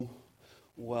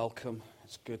welcome.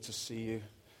 It's good to see you.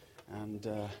 And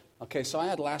so I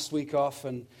had last week off,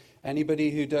 and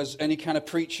anybody who does any kind of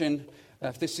preaching,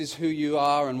 if this is who you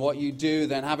are and what you do,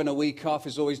 then having a week off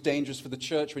is always dangerous for the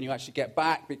church when you actually get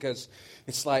back, because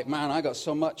it's like, man, I got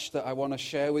so much that I want to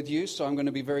share with you, so I'm going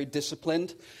to be very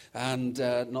disciplined and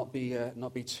not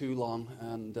be too long.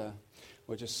 And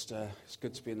it's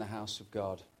good to be in the house of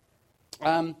God.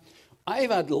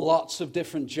 I've had lots of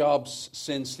different jobs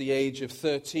since the age of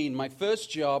 13. My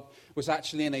first job was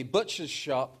actually in a butcher's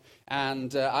shop,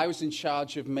 and I was in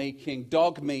charge of making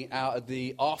dog meat out of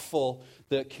the offal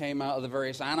that came out of the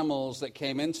various animals that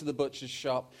came into the butcher's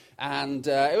shop. And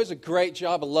it was a great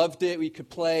job. I loved it. We could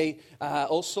play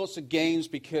all sorts of games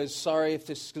because, sorry if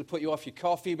this is going to put you off your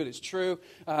coffee, but it's true.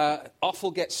 Offal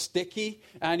gets sticky,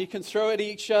 and you can throw it at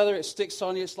each other. It sticks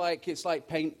on you. It's like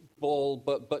paintball,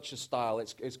 but butcher style.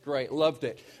 It's great. Loved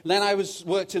it. And then I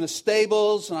worked in the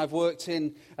stables, and I've worked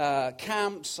in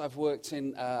camps. I've worked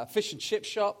in fish and chip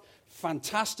shop.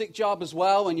 Fantastic job as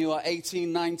well when you are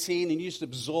 18, 19, and you just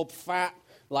absorb fat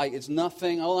like it's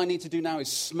nothing. All I need to do now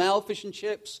is smell fish and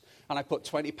chips, and I put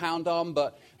 20 pound on.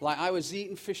 But like I was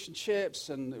eating fish and chips,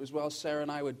 and it was while Sarah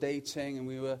and I were dating, and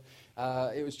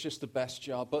it was just the best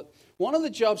job. But one of the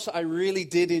jobs that I really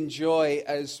did enjoy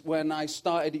is when I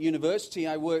started at university,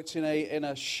 I worked in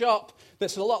a shop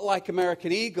that's a lot like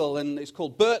American Eagle, and it's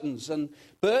called Burton's. And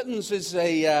Burton's is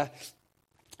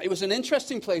it was an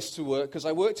interesting place to work because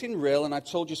I worked in Rill, and I've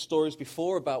told you stories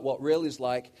before about what Rill is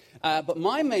like. But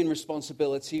my main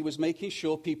responsibility was making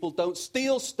sure people don't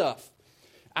steal stuff.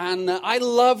 And I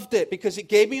loved it because it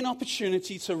gave me an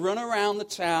opportunity to run around the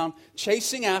town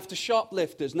chasing after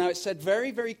shoplifters. Now, it said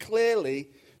very, very clearly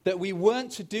that we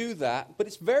weren't to do that, but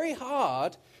it's very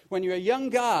hard when you're a young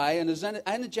guy and as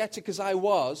energetic as I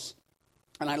was,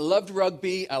 and I loved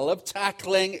rugby, I loved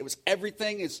tackling, it was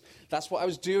everything. That's what I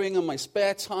was doing on my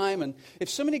spare time. And if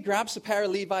somebody grabs a pair of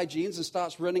Levi jeans and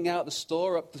starts running out the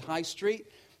store up the high street,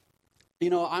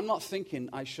 I'm not thinking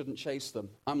I shouldn't chase them.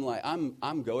 I'm like,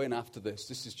 I'm going after this.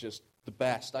 This is just the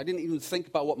best. I didn't even think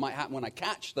about what might happen when I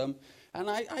catch them. And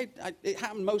it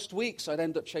happened most weeks. I'd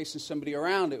end up chasing somebody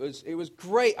around. It was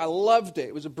great. I loved it.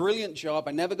 It was a brilliant job.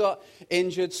 I never got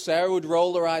injured. Sarah would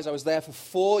roll her eyes. I was there for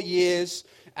 4 years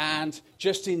and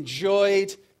just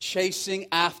enjoyed chasing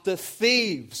after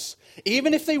thieves.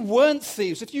 Even if they weren't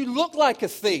thieves, if you look like a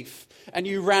thief and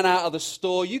you ran out of the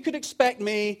store, you could expect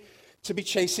me to be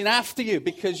chasing after you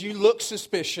because you look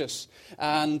suspicious.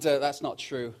 And that's not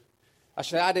true.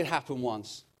 Actually, that did happen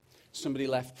once. Somebody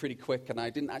left pretty quick, and I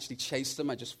didn't actually chase them.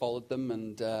 I just followed them,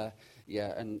 and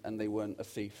they weren't a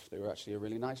thief. They were actually a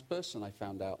really nice person, I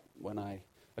found out when I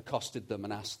accosted them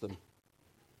and asked them.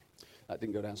 That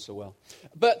didn't go down so well.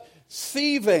 But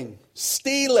thieving,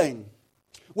 stealing,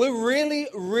 we're really,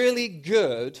 really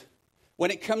good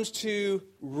when it comes to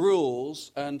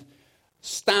rules and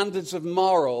standards of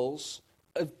morals,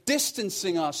 of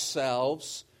distancing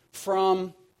ourselves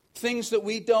from things that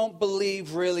we don't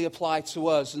believe really apply to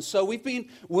us. And so we've been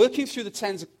working through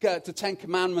the Ten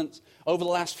Commandments over the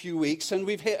last few weeks, and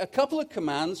we've hit a couple of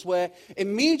commands where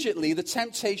immediately the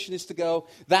temptation is to go,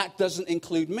 that doesn't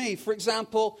include me. For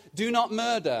example, do not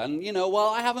murder. And,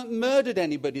 I haven't murdered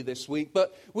anybody this week,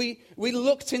 but we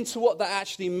looked into what that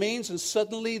actually means, and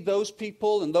suddenly those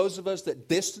people and those of us that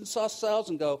distance ourselves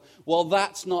and go, well,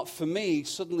 that's not for me,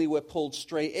 suddenly we're pulled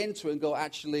straight into it and go,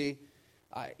 actually,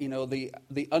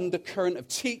 the undercurrent of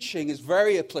teaching is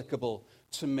very applicable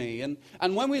to me.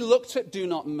 And when we looked at do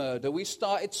not murder, we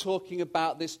started talking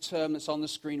about this term that's on the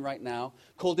screen right now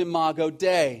called Imago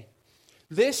Dei.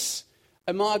 This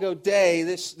Imago Dei,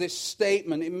 this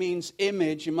statement, it means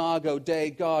image, Imago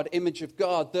Dei, God, image of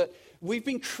God, that we've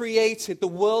been created, the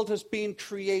world has been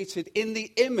created in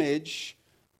the image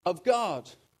of God.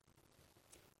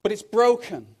 But it's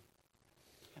broken.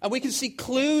 And we can see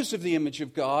clues of the image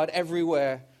of God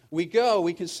everywhere we go.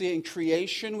 We can see it in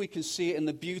creation. We can see it in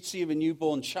the beauty of a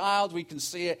newborn child. We can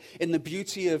see it in the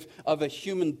beauty of a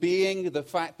human being, the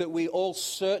fact that we all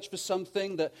search for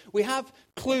something, that we have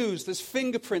clues. There's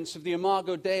fingerprints of the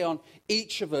Imago Dei on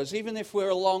each of us. Even if we're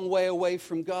a long way away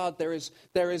from God, there is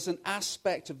an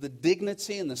aspect of the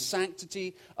dignity and the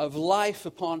sanctity of life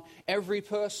upon every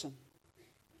person.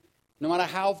 No matter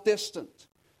how distant,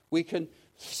 we can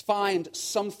find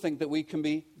something that we can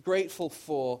be grateful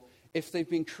for if they've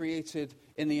been created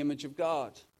in the image of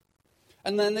God.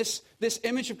 And then this this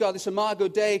image of God, this Imago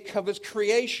Dei, covers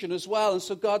creation as well. And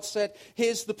so God said,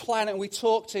 here's the planet. And we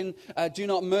talked in Do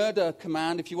Not Murder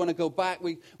command, if you want to go back,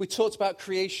 we talked about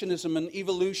creationism and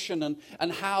evolution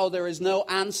and how there is no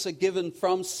answer given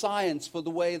from science for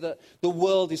the way that the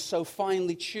world is so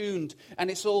finely tuned.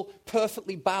 And it's all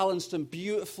perfectly balanced and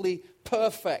beautifully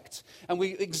perfect. And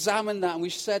we examined that, and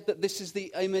we said that this is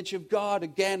the image of God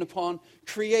again upon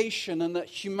creation, and that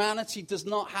humanity does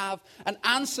not have an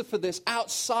answer for this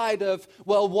outside of,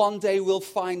 well, one day we'll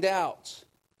find out.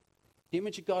 The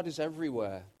image of God is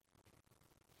everywhere.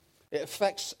 It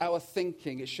affects our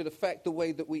thinking. It should affect the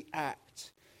way that we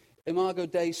act. Imago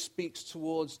Dei speaks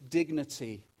towards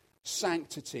dignity,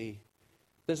 sanctity.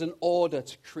 There's an order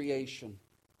to creation.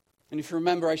 And if you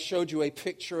remember, I showed you a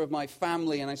picture of my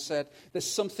family, and I said, there's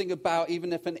something about,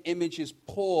 even if an image is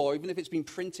poor, even if it's been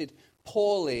printed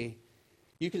poorly,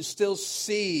 you can still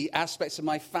see aspects of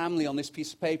my family on this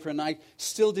piece of paper, and I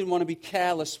still didn't want to be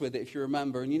careless with it, if you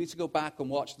remember. And you need to go back and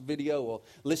watch the video or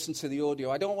listen to the audio.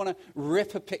 I don't want to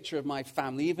rip a picture of my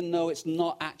family, even though it's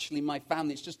not actually my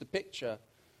family, it's just a picture.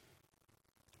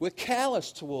 We're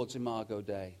careless towards Imago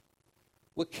Dei.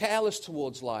 We're careless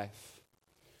towards life.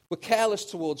 We're careless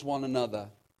towards one another.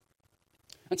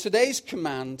 And today's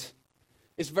command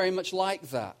is very much like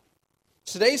that.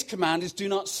 Today's command is do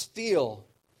not steal.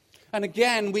 And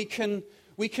again, we can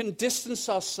distance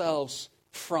ourselves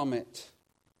from it.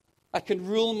 I can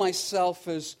rule myself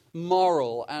as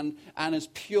moral and as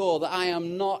pure, that I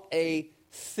am not a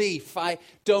thief. I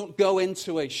don't go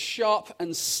into a shop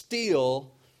and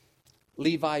steal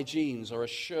Levi jeans or a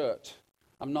shirt.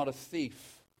 I'm not a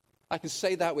thief. I can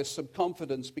say that with some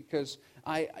confidence because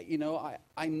I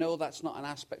know that's not an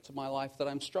aspect of my life that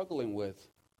I'm struggling with.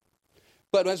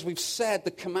 But as we've said,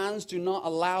 the commands do not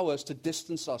allow us to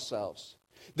distance ourselves.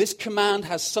 This command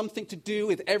has something to do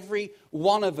with every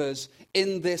one of us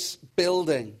in this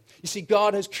building. You see,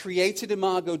 God has created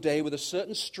Imago Dei with a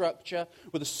certain structure,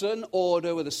 with a certain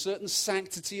order, with a certain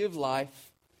sanctity of life.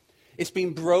 It's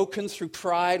been broken through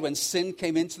pride when sin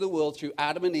came into the world through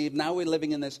Adam and Eve. Now we're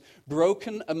living in this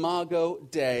broken Imago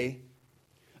Dei.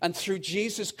 And through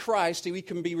Jesus Christ, we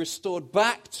can be restored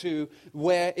back to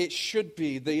where it should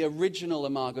be, the original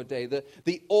Imago Dei,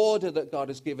 the order that God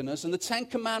has given us. And the Ten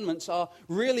Commandments are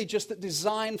really just a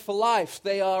design for life.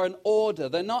 They are an order.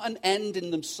 They're not an end in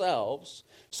themselves.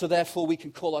 So therefore we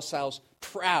can call ourselves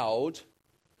proud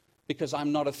because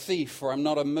I'm not a thief or I'm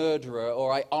not a murderer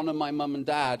or I honor my mum and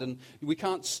dad. And we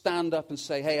can't stand up and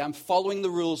say, hey, I'm following the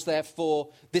rules,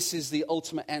 therefore this is the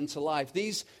ultimate end to life.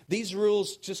 These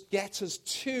rules just get us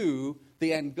to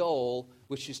the end goal,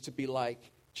 which is to be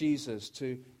like Jesus,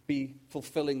 to be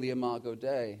fulfilling the Imago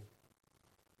Dei.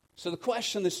 So the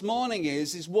question this morning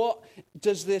is what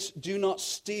does this do not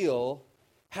steal,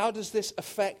 how does this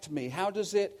affect me? How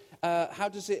does it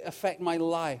affect my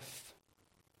life?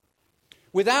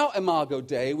 Without Imago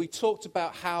Dei, we talked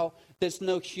about how there's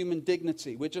no human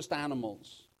dignity. We're just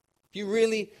animals. If you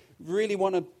really, really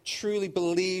want to truly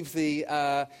believe the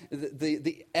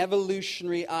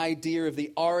evolutionary idea of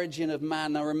the origin of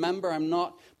man. Now remember, I'm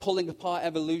not pulling apart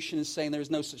evolution and saying there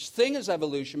is no such thing as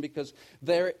evolution, because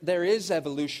there is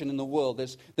evolution in the world.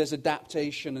 There's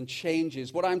adaptation and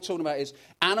changes. What I'm talking about is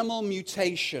animal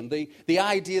mutation, the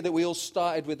idea that we all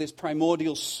started with this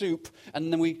primordial soup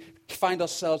and then we find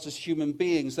ourselves as human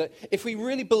beings. That if we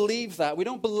really believe that, we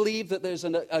don't believe that there's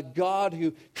a God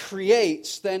who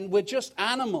creates, then we're just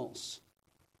animals.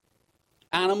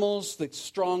 Animals, the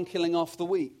strong killing off the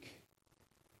weak.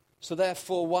 So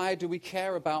therefore, why do we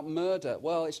care about murder?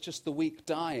 Well, it's just the weak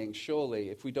dying, surely,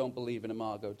 if we don't believe in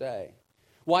Imago Dei.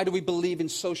 Why do we believe in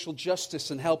social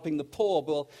justice and helping the poor?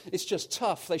 Well, it's just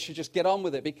tough. They should just get on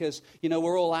with it because,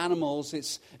 we're all animals.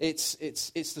 It's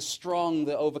the strong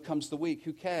that overcomes the weak.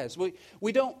 Who cares?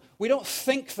 We don't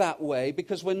think that way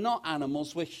because we're not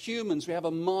animals. We're humans. We have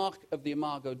a mark of the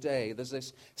Imago Dei. There's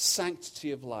this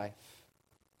sanctity of life.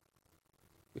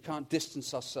 We can't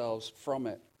distance ourselves from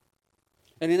it.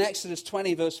 And in Exodus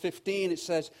 20, verse 15, it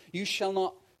says, "You shall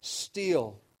not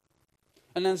steal."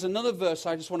 And there's another verse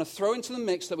I just want to throw into the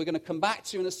mix that we're going to come back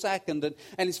to in a second. And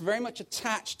it's very much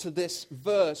attached to this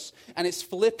verse. And it's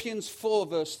Philippians 4,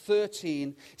 verse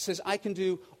 13. It says, "I can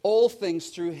do all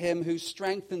things through him who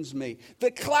strengthens me."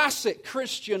 The classic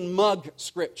Christian mug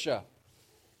scripture.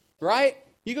 Right?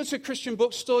 You go to a Christian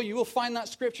bookstore, you will find that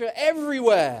scripture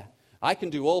everywhere. I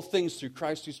can do all things through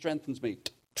Christ who strengthens me.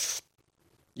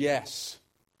 Yes,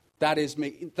 that is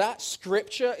me. That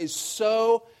scripture is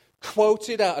so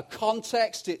quoted out of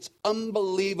context, it's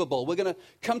unbelievable. We're going to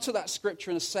come to that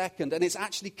scripture in a second, and it's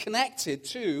actually connected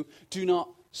to do not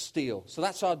steal. So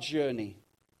that's our journey.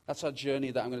 That's our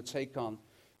journey that I'm going to take on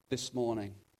this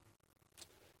morning.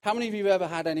 How many of you have ever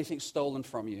had anything stolen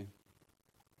from you?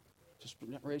 Just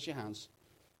raise your hands.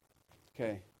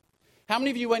 Okay. How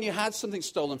many of you, when you had something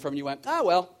stolen from you, went,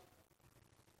 well,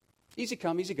 easy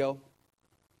come, easy go?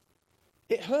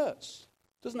 It hurts,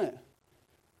 doesn't it?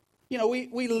 You know,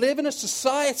 we live in a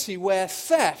society where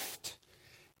theft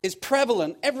is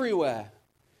prevalent everywhere.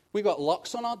 We've got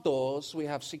locks on our doors. We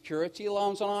have security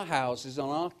alarms on our houses, on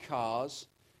our cars.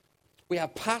 We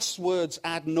have passwords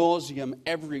ad nauseum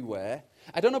everywhere.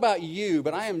 I don't know about you,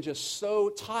 but I am just so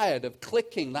tired of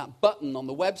clicking that button on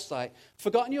the website.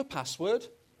 Forgotten your password?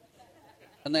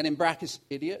 And then in brackets,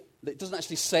 idiot. It doesn't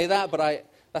actually say that, but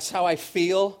that's how I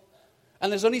feel.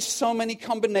 And there's only so many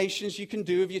combinations you can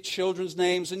do of your children's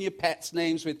names and your pets'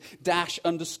 names with -1-Z,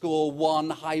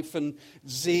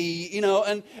 you know,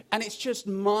 and it's just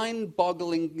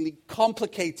mind-bogglingly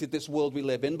complicated, this world we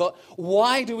live in. But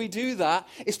why do we do that?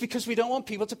 It's because we don't want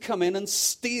people to come in and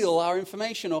steal our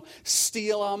information or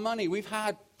steal our money. We've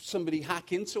had somebody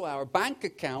hack into our bank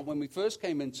account when we first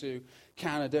came into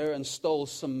Canada and stole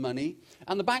some money.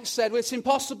 And the bank said, well, it's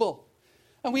impossible.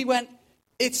 And we went,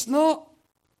 it's not.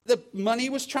 The money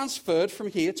was transferred from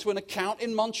here to an account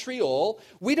in Montreal.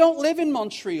 We don't live in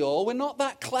Montreal. We're not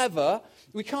that clever.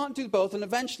 We can't do both. And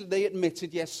eventually they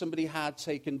admitted, yes, somebody had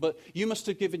taken, but you must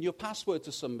have given your password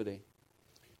to somebody.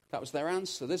 That was their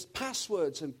answer. There's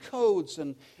passwords and codes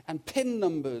and PIN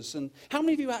numbers. And how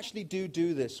many of you actually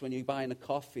do this when you're buying a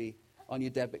coffee on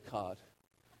your debit card?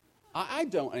 I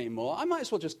don't anymore. I might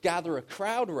as well just gather a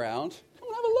crowd around. Come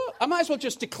on, have a look. I might as well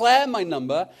just declare my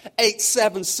number,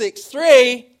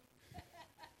 8763.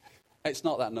 It's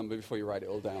not that number before you write it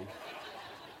all down.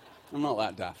 I'm not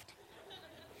that daft.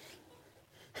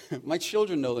 My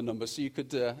children know the number, so you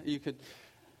could.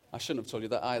 I shouldn't have told you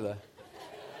that either.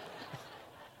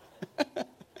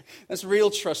 That's real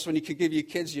trust when you can give your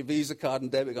kids your Visa card and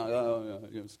debit card. Oh,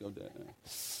 yeah, let's go there.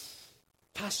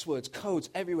 Passwords, codes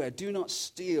everywhere. Do not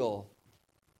steal.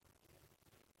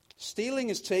 Stealing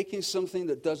is taking something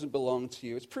that doesn't belong to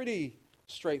you. It's pretty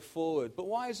straightforward. But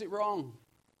why is it wrong?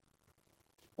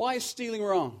 Why is stealing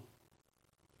wrong?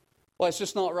 Well, it's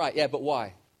just not right. Yeah, but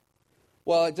why?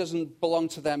 Well, it doesn't belong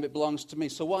to them, it belongs to me.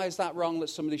 So why is that wrong that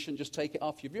somebody shouldn't just take it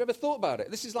off you? Have you ever thought about it?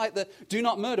 This is like the do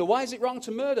not murder. Why is it wrong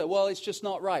to murder? Well, it's just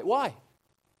not right. Why?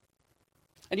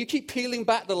 And you keep peeling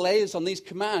back the layers on these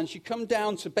commands, you come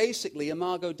down to basically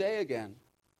Imago Dei again.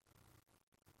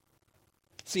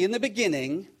 See, in the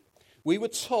beginning, we were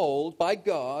told by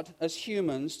God as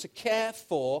humans to care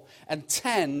for and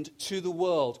tend to the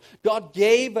world. God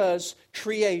gave us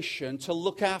creation to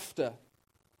look after.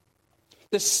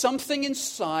 There's something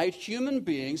inside human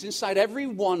beings, inside every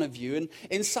one of you, and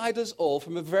inside us all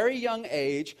from a very young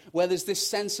age where there's this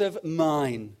sense of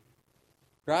mine.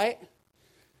 Right?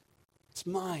 It's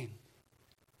mine.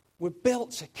 We're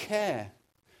built to care.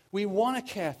 We want to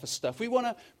care for stuff. We want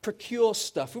to procure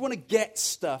stuff. We want to get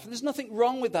stuff. And there's nothing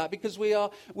wrong with that because we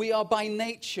are by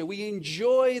nature. We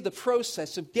enjoy the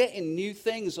process of getting new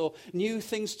things or new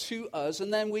things to us,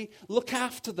 and then we look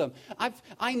after them.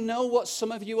 I know what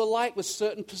some of you are like with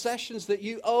certain possessions that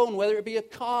you own, whether it be a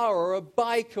car or a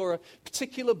bike or a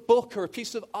particular book or a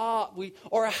piece of art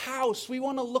or a house. We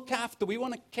want to look after. We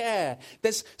want to care.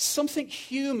 There's something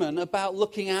human about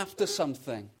looking after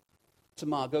something. It's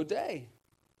Imago Dei.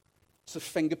 It's the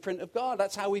fingerprint of God.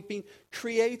 That's how we've been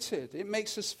created. It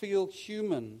makes us feel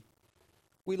human.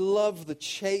 We love the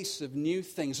chase of new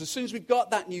things. As soon as we've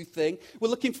got that new thing, we're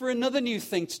looking for another new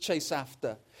thing to chase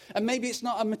after. And maybe it's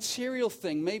not a material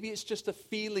thing. Maybe it's just a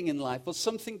feeling in life or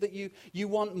something that you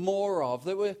want more of,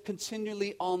 that we're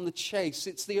continually on the chase.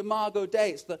 It's the Imago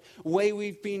Dei. It's the way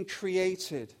we've been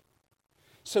created.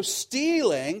 So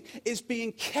stealing is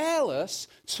being careless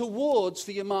towards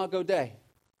the Imago Dei.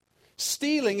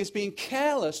 Stealing is being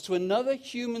careless to another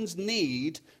human's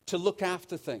need to look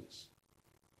after things.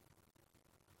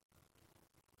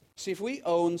 See, if we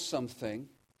own something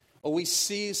or we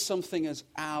see something as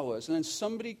ours and then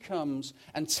somebody comes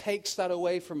and takes that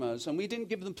away from us and we didn't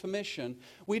give them permission,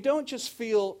 we don't just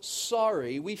feel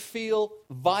sorry, we feel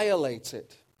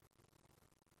violated.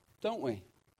 Don't we?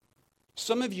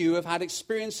 Some of you have had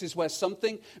experiences where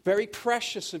something very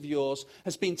precious of yours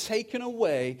has been taken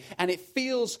away and it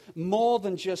feels more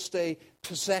than just a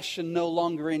possession no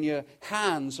longer in your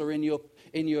hands or in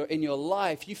your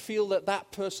life. You feel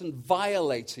that person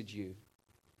violated you.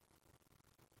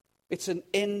 It's an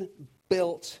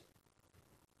inbuilt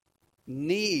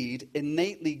need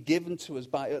innately given to us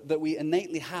that we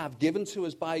innately have given to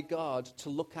us by God to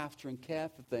look after and care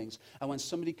for things. And when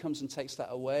somebody comes and takes that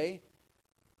away,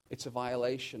 it's a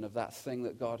violation of that thing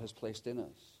that God has placed in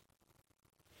us.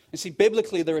 You see,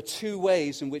 biblically, there are two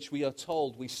ways in which we are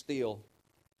told we steal.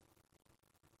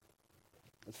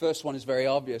 The first one is very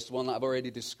obvious, the one that I've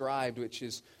already described, which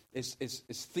is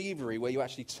thievery, where you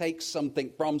actually take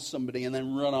something from somebody and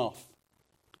then run off.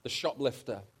 The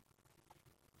shoplifter.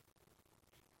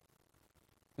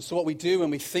 And so what we do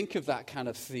when we think of that kind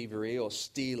of thievery or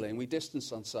stealing, we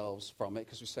distance ourselves from it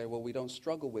because we say, well, we don't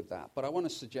struggle with that. But I want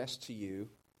to suggest to you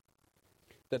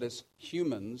that as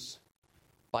humans,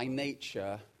 by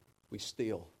nature, we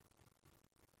steal.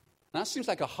 Now, that seems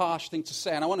like a harsh thing to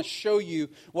say, and I want to show you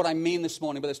what I mean this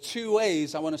morning. But there's two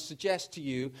ways I want to suggest to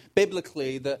you,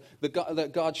 biblically,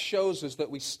 that God shows us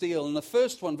that we steal. And the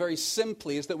first one, very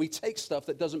simply, is that we take stuff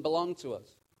that doesn't belong to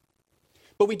us.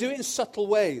 But we do it in subtle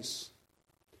ways.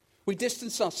 We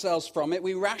distance ourselves from it.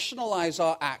 We rationalize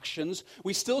our actions.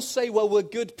 We still say, well, we're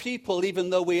good people,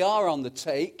 even though we are on the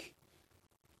take.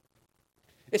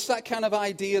 It's that kind of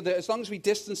idea that as long as we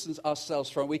distance ourselves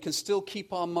from it, we can still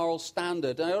keep our moral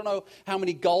standard. And I don't know how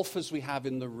many golfers we have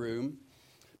in the room,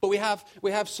 but we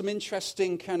have some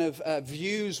interesting kind of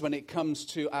views when it comes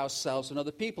to ourselves and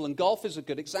other people. And golf is a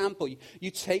good example.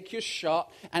 You take your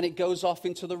shot, and it goes off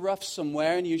into the rough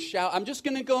somewhere, and you shout, I'm just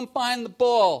going to go and find the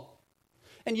ball.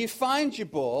 And you find your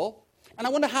ball. And I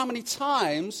wonder how many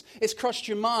times it's crossed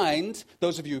your mind,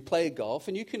 those of you who play golf,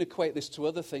 and you can equate this to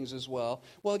other things as well.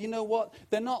 Well, you know what?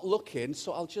 They're not looking,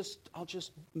 so I'll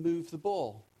just move the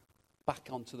ball back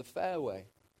onto the fairway,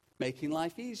 making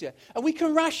life easier. And we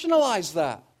can rationalize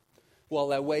that. Well,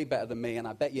 they're way better than me, and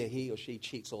I bet you he or she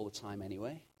cheats all the time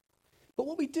anyway. But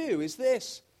what we do is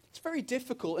this. It's very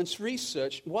difficult, and it's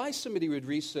research. Why somebody would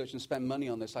research and spend money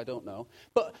on this, I don't know.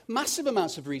 But massive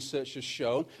amounts of research has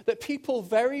shown that people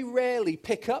very rarely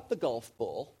pick up the golf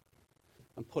ball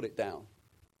and put it down.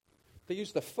 They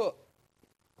use their foot.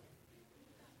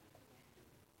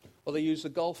 Or they use a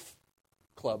golf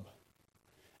club.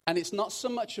 And it's not so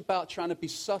much about trying to be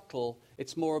subtle,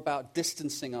 it's more about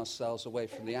distancing ourselves away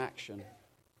from the action.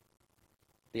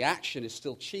 The action is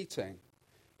still cheating.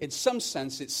 In some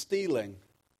sense, it's stealing.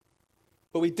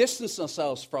 But we distance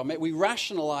ourselves from it, we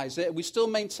rationalize it, we still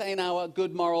maintain our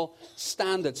good moral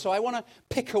standard. So I want to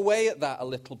pick away at that a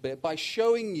little bit by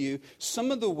showing you some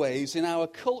of the ways in our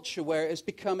culture where it has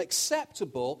become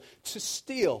acceptable to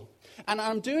steal. And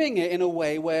I'm doing it in a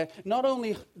way where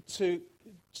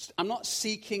I'm not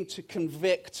seeking to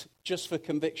convict just for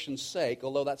conviction's sake,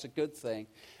 although that's a good thing.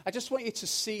 I just want you to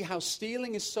see how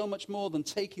stealing is so much more than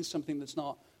taking something that's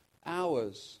not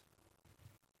ours.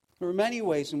 There are many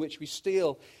ways in which we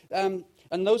steal. And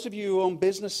those of you who own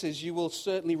businesses, you will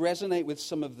certainly resonate with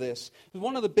some of this.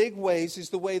 One of the big ways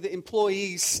is the way that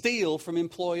employees steal from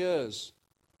employers.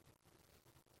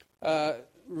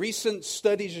 Recent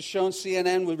studies have shown,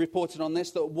 CNN reported on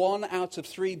this, that 1 out of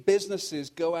 3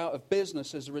 businesses go out of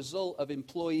business as a result of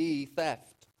employee theft.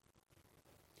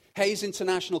 Hayes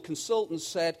International Consultants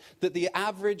said that the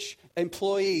average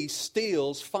employee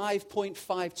steals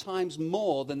 5.5 times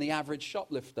more than the average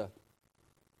shoplifter.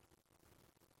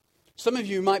 Some of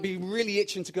you might be really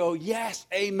itching to go, yes,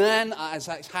 amen, as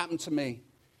that's happened to me,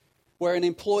 where an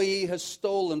employee has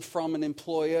stolen from an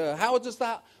employer. What does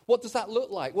that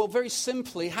look like? Well, very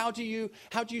simply, how do you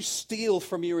steal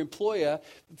from your employer?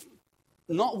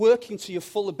 Not working to your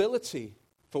full ability,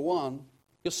 for one.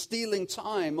 You're stealing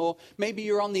time, or maybe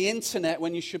you're on the internet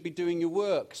when you should be doing your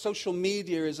work. Social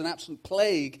media is an absolute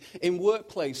plague in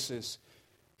workplaces.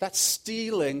 That's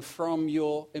stealing from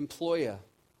your employer.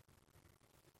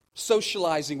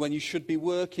 Socializing when you should be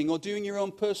working, or doing your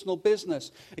own personal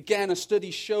business. Again, a study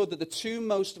showed that the 2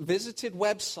 most visited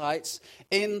websites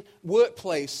in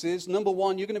workplaces, number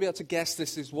 1, you're going to be able to guess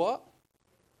this is what?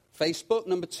 Facebook.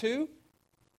 Number 2,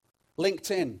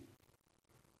 LinkedIn.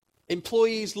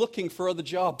 Employees looking for other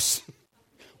jobs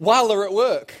while they're at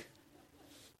work.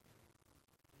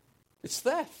 It's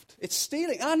theft. It's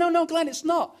stealing. No, Glenn, it's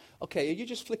not. Okay, are you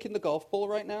just flicking the golf ball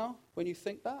right now when you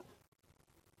think that?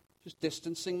 Just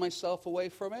distancing myself away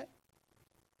from it?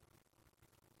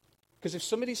 Because if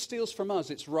somebody steals from us,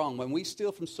 it's wrong. When we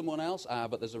steal from someone else,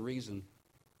 but there's a reason.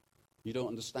 You don't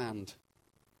understand.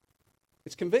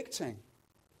 It's convicting.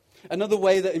 Another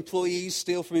way that employees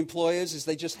steal from employers is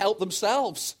they just help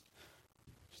themselves.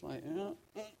 Like,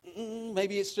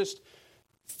 maybe it's just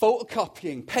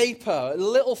photocopying, paper,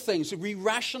 little things. We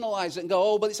rationalize it and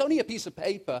go, but it's only a piece of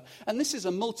paper. And this is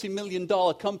a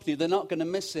multi-million-dollar company. They're not going to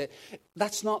miss it.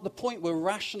 That's not the point. We're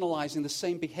rationalizing the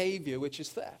same behavior, which is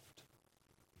theft.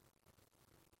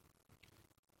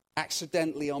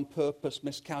 Accidentally, on purpose,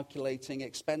 miscalculating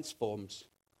expense forms.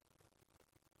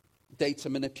 Data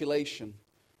manipulation.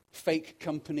 Fake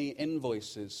company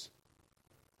invoices.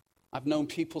 I've known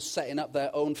people setting up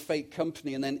their own fake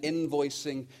company and then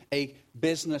invoicing a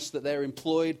business that they're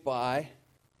employed by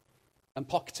and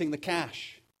pocketing the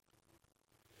cash.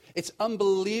 It's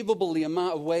unbelievable the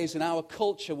amount of ways in our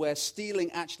culture where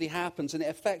stealing actually happens, and it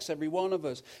affects every one of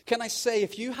us. Can I say,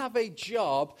 if you have a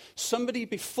job, somebody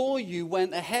before you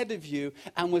went ahead of you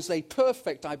and was a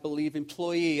perfect, I believe,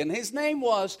 employee, and his name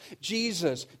was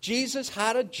Jesus. Jesus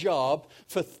had a job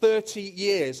for 30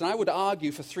 years, and I would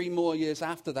argue for 3 more years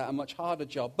after that, a much harder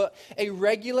job, but a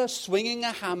regular swinging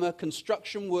a hammer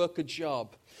construction worker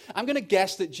job. I'm going to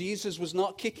guess that Jesus was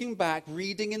not kicking back,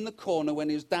 reading in the corner when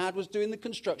his dad was doing the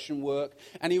construction work,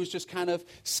 and he was just kind of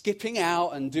skipping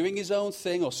out and doing his own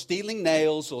thing, or stealing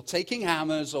nails, or taking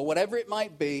hammers, or whatever it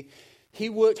might be. He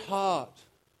worked hard.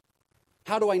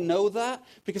 How do I know that?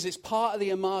 Because it's part of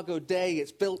the Imago Dei.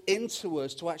 It's built into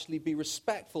us to actually be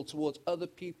respectful towards other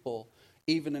people,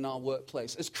 even in our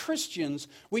workplace. As Christians,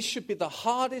 we should be the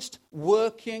hardest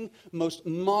working, most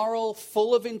moral,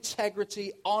 full of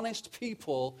integrity, honest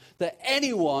people that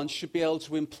anyone should be able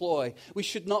to employ. We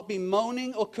should not be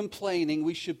moaning or complaining.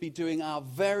 We should be doing our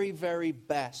very, very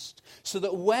best, so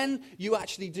that when you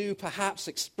actually do perhaps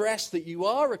express that you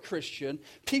are a Christian,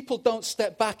 people don't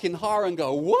step back in horror and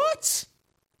go, "What?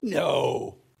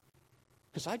 No.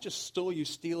 Because I just saw you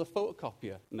steal a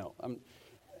photocopier." No,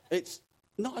 it's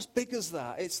not as big as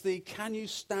that. It's can you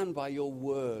stand by your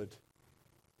word?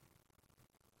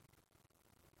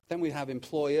 Then we have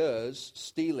employers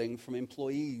stealing from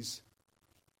employees.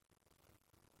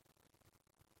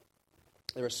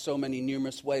 There are so many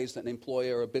numerous ways that an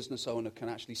employer or a business owner can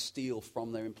actually steal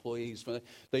from their employees. For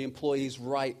the employee's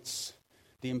rights,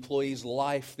 the employee's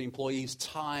life, the employee's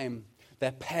time,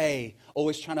 their pay,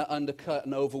 always trying to undercut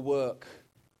and overwork.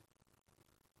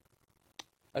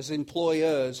 As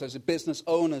employers, as business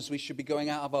owners, we should be going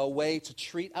out of our way to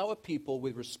treat our people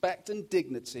with respect and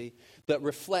dignity that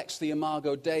reflects the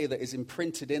Imago Dei that is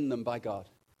imprinted in them by God.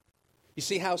 You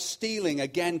see how stealing,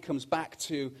 again, comes back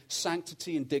to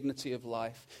sanctity and dignity of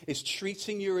life. It's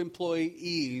treating your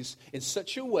employees in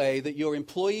such a way that your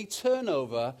employee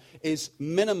turnover is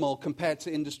minimal compared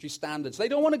to industry standards. They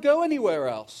don't want to go anywhere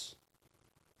else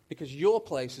because your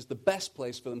place is the best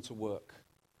place for them to work.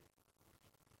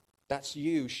 That's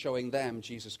you showing them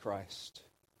Jesus Christ.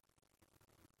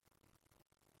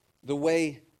 The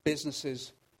way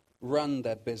businesses run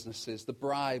their businesses, the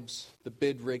bribes, the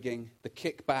bid rigging, the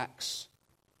kickbacks,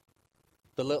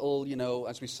 the little,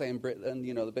 as we say in Britain,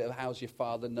 the bit of how's your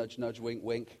father, nudge, nudge, wink,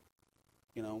 wink,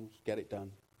 get it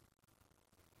done.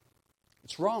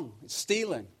 It's wrong. It's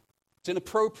stealing. It's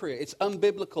inappropriate. It's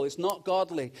unbiblical. It's not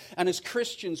godly. And as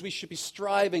Christians, we should be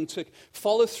striving to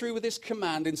follow through with this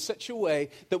command in such a way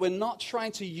that we're not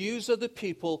trying to use other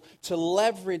people to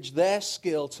leverage their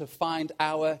skill to find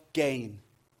our gain.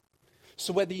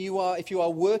 So whether if you are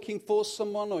working for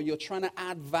someone or you're trying to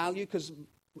add value, because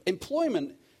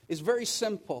employment is very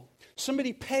simple.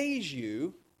 Somebody pays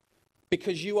you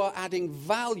because you are adding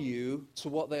value to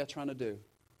what they are trying to do.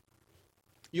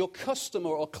 Your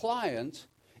customer or client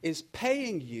is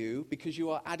paying you because you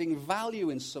are adding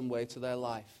value in some way to their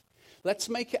life. Let's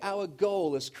make it our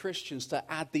goal as Christians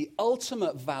to add the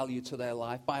ultimate value to their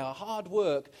life by our hard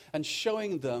work and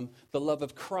showing them the love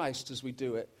of Christ as we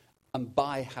do it and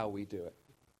by how we do it.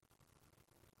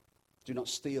 Do not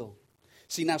steal.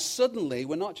 See, now suddenly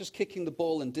we're not just kicking the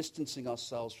ball and distancing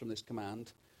ourselves from this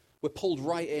command. We're pulled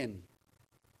right in.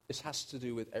 This has to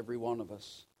do with every one of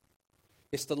us.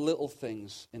 It's the little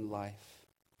things in life.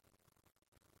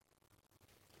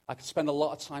 I could spend a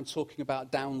lot of time talking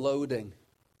about downloading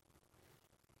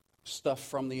stuff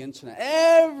from the internet.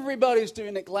 Everybody's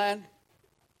doing it, Glenn.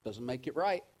 Doesn't make it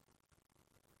right.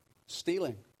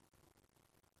 Stealing.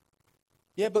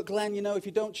 Yeah, but Glenn, if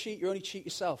you don't cheat, you only cheat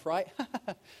yourself, right?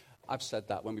 I've said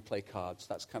that when we play cards.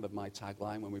 That's kind of my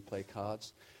tagline when we play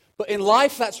cards. But in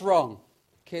life, that's wrong.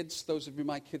 Kids, those of you,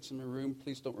 my kids in the room,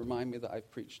 please don't remind me that I've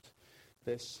preached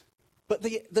this. But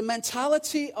the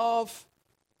mentality of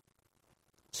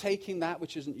taking that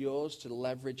which isn't yours to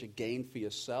leverage a gain for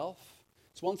yourself.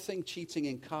 It's one thing cheating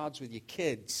in cards with your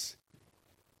kids.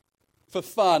 For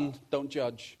fun, don't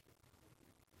judge.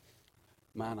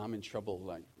 Man, I'm in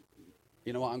trouble.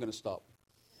 You know what? I'm going to stop.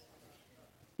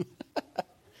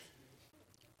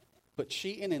 But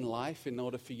cheating in life in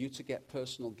order for you to get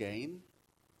personal gain,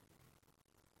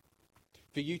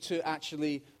 for you to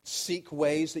actually seek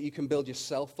ways that you can build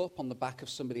yourself up on the back of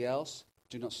somebody else,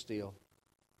 do not steal.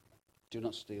 Do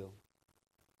not steal.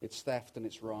 It's theft and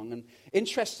it's wrong. And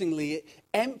interestingly, it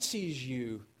empties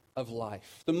you of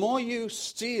life. The more you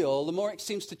steal, the more it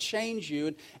seems to change you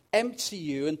and empty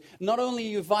you. And not only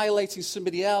are you violating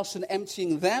somebody else and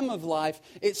emptying them of life,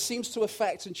 it seems to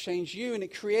affect and change you. And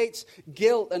it creates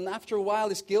guilt. And after a while,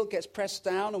 this guilt gets pressed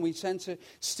down and we tend to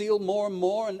steal more and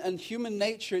more. And human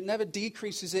nature, it never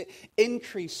decreases, it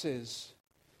increases.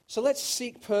 So let's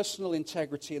seek personal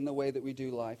integrity in the way that we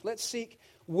do life. Let's seek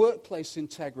workplace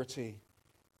integrity.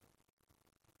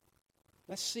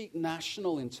 Let's seek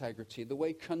national integrity, the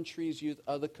way countries use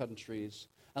other countries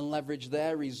and leverage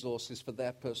their resources for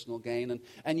their personal gain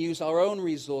and use our own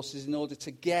resources in order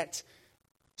to get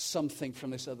something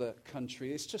from this other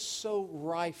country. It's just so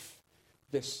rife,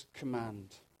 this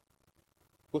command.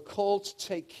 We're called to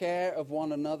take care of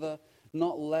one another,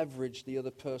 not leverage the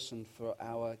other person for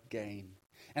our gain.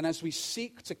 And as we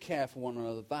seek to care for one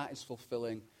another, that is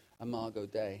fulfilling Imago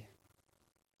Dei.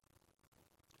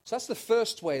 So that's the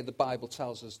first way the Bible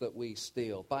tells us that we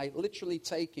steal, by literally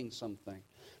taking something.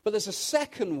 But there's a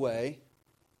second way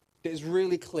that is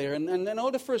really clear. And in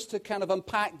order for us to kind of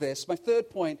unpack this, my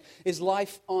third point is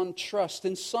life on trust.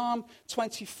 In Psalm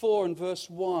 24 and verse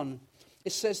 1,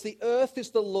 it says, "The earth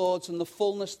is the Lord's and the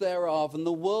fullness thereof, and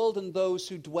the world and those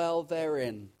who dwell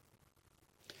therein."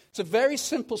 It's a very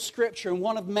simple scripture and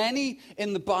one of many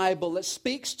in the Bible that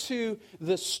speaks to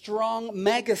the strong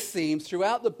mega theme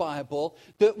throughout the Bible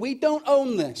that we don't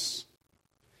own this.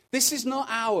 This is not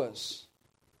ours.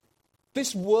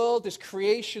 This world, this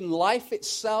creation, life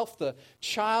itself, the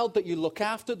child that you look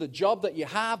after, the job that you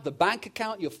have, the bank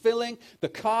account you're filling, the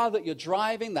car that you're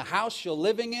driving, the house you're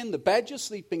living in, the bed you're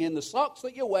sleeping in, the socks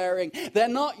that you're wearing, they're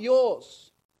not yours.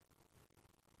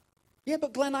 Yeah,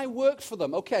 but Glenn, I worked for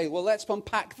them. Okay, well, let's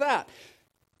unpack that.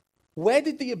 Where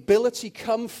did the ability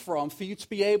come from for you to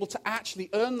be able to actually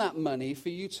earn that money, for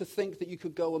you to think that you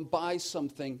could go and buy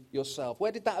something yourself?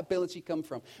 Where did that ability come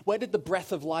from? Where did the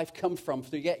breath of life come from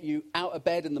to get you out of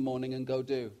bed in the morning and go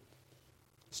do?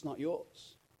 It's not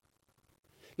yours.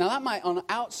 Now, that might on the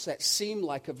outset seem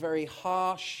like a very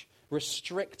harsh,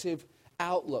 restrictive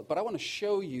outlook, but I want to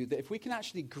show you that if we can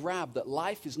actually grab that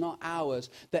life is not ours,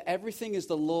 that everything is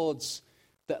the Lord's,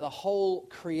 that the whole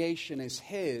creation is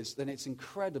His, then it's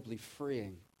incredibly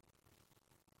freeing.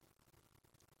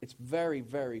 It's very,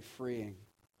 very freeing.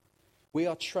 We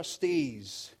are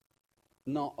trustees,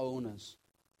 not owners.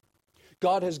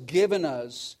 God has given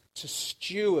us to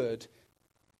steward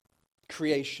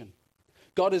creation.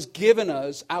 God has given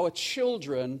us our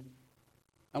children,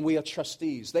 and we are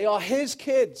trustees. They are His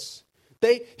kids.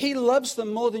 He loves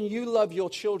them more than you love your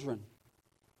children.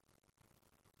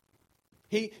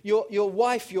 Your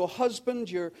wife, your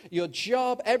husband, your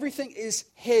job, everything is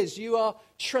His. You are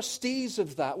trustees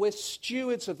of that. We're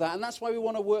stewards of that. And that's why we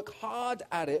want to work hard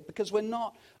at it, because we're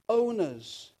not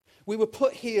owners. We were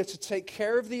put here to take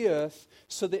care of the earth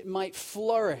so that it might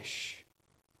flourish.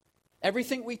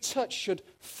 Everything we touch should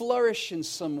flourish in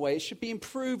some way. It should be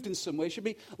improved in some way. It should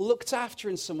be looked after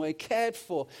in some way, cared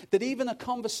for. That even a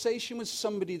conversation with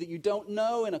somebody that you don't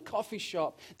know in a coffee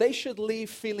shop, they should leave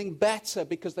feeling better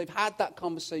because they've had that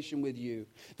conversation with you.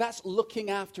 That's looking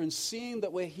after and seeing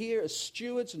that we're here as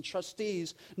stewards and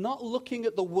trustees, not looking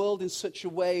at the world in such a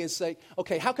way as say,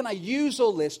 okay, how can I use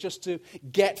all this just to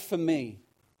get for me?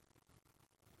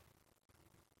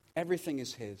 Everything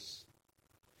is His.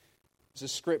 There's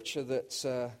a scripture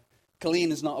that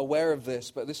Colleen is not aware of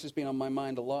this, but this has been on my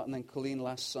mind a lot. And then Colleen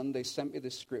last Sunday sent me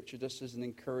this scripture just as an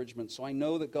encouragement. So I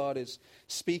know that God is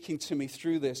speaking to me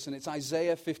through this. And it's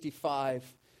Isaiah 55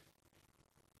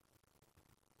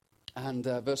 and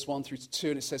verse 1 through to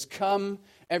 2. And it says, "Come,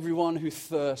 everyone who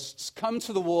thirsts, come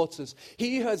to the waters.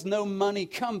 He who has no money,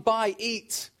 come buy,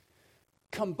 eat.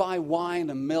 Come buy wine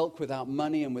and milk without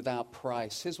money and without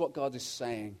price." Here's what God is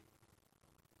saying.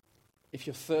 If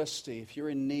you're thirsty, if you're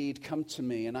in need, come to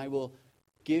me and I will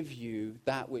give you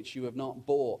that which you have not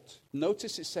bought.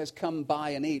 Notice it says, come buy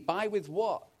and eat. Buy with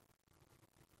what?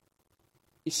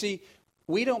 You see,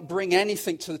 we don't bring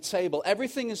anything to the table.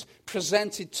 Everything is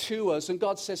presented to us, and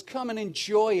God says, come and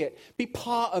enjoy it. Be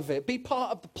part of it. Be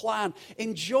part of the plan.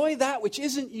 Enjoy that which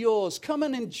isn't yours. Come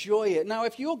and enjoy it. Now,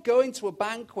 if you're going to a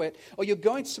banquet or you're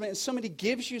going to something and somebody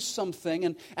gives you something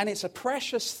and it's a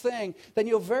precious thing, then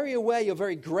you're very aware, you're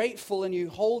very grateful, and you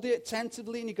hold it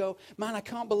attentively and you go, man, I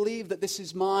can't believe that this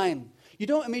is mine. You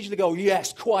don't immediately go,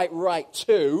 yes, quite right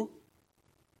too.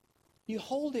 You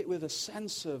hold it with a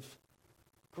sense of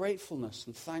gratefulness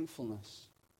and thankfulness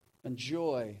and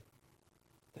joy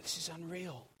that this is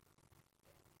unreal.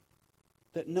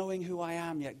 That knowing who I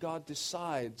am, yet God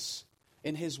decides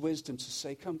in His wisdom to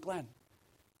say, come, Glenn,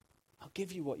 I'll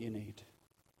give you what you need.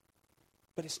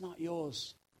 But it's not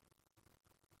yours.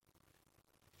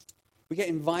 We get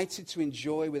invited to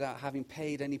enjoy without having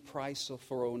paid any price or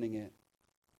for owning it.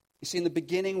 You see, in the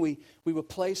beginning, we were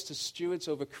placed as stewards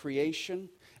over creation,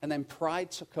 and then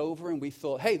pride took over, and we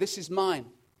thought, hey, this is mine.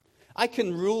 I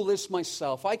can rule this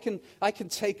myself. I can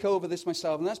take over this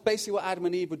myself. And that's basically what Adam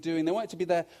and Eve were doing. They wanted to be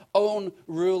their own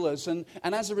rulers. And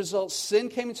as a result, sin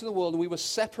came into the world, and we were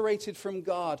separated from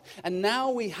God. And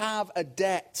now we have a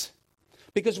debt,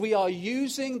 because we are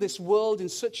using this world in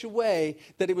such a way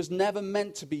that it was never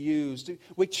meant to be used.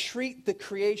 We treat the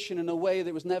creation in a way that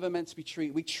it was never meant to be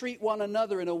treated. We treat one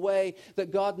another in a way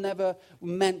that God never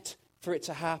meant for it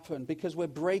to happen, because we're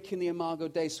breaking the Imago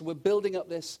Dei. So we're building up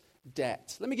this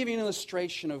debt. Let me give you an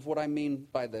illustration of what I mean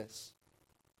by this.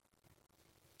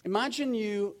 Imagine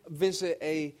you visit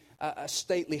a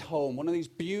stately home, one of these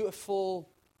beautiful,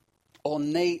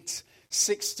 ornate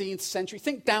 16th century.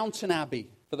 Think Downton Abbey,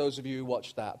 for those of you who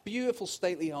watched that. Beautiful,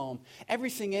 stately home.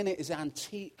 Everything in it is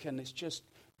antique, and it's just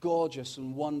gorgeous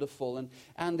and wonderful.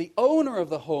 And the owner of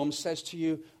the home says to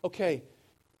you, okay,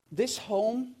 this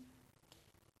home,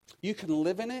 you can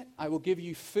live in it. I will give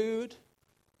you food.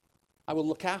 I will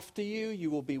look after you. You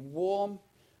will be warm.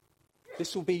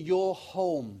 This will be your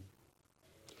home.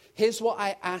 Here's what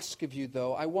I ask of you,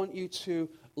 though. I want you to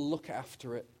look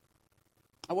after it.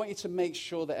 I want you to make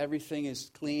sure that everything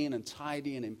is clean and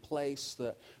tidy and in place,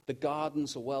 that the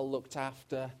gardens are well looked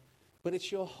after. But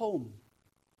it's your home.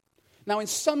 Now, in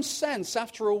some sense,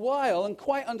 after a while, and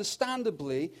quite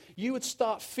understandably, you would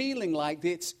start feeling like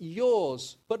it's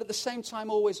yours, but at the same time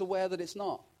always aware that it's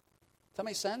not. Does that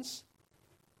make sense?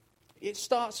 It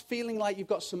starts feeling like you've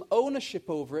got some ownership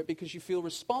over it because you feel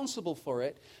responsible for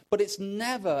it, but it's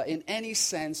never in any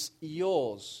sense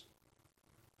yours.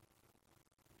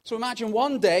 So imagine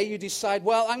one day you decide,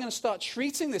 well, I'm going to start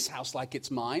treating this house like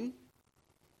it's mine.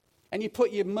 And you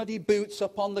put your muddy boots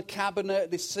up on the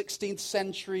cabinet, this 16th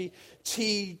century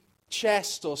tea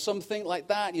chest or something like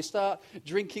that, and you start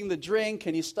drinking the drink,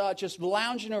 and you start just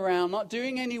lounging around, not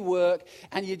doing any work,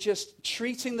 and you're just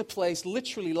treating the place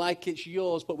literally like it's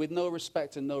yours, but with no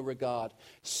respect and no regard.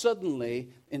 Suddenly,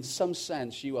 in some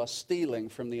sense, you are stealing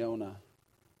from the owner,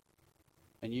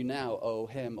 and you now owe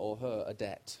him or her a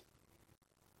debt.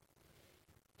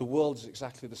 The world is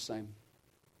exactly the same.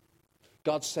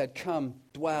 God said, come,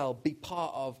 dwell, be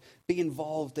part of, be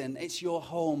involved in. It's your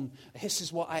home. This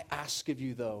is what I ask of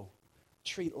you, though.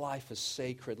 Treat life as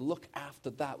sacred. Look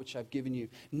after that which I've given you.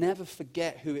 Never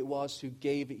forget who it was who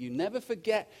gave it you. Never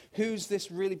forget whose this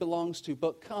really belongs to.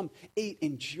 But come, eat,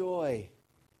 enjoy.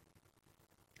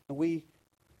 And we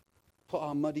put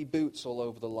our muddy boots all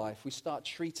over the life. We start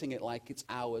treating it like it's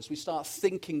ours. We start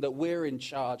thinking that we're in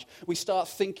charge. We start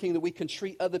thinking that we can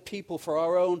treat other people for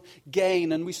our own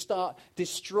gain. And we start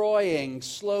destroying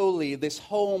slowly this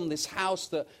home, this house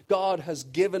that God has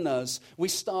given us. We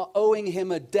start owing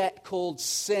him a debt called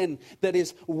sin that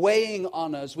is weighing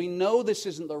on us. We know this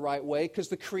isn't the right way because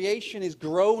the creation is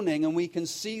groaning, and we can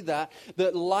see that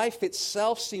life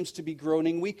itself seems to be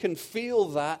groaning. We can feel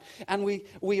that, and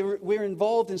we're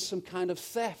involved in some kind of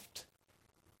theft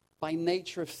by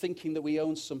nature of thinking that we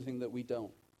own something that we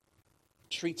don't,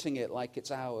 treating it like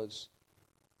it's ours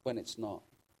when it's not.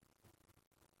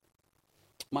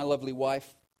 My lovely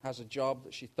wife has a job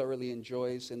that she thoroughly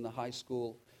enjoys in the high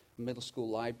school, middle school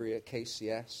library at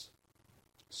KCS.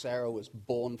 Sarah was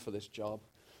born for this job.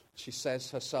 She says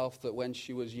herself that when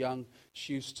she was young,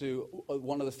 she used to,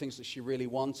 one of the things that she really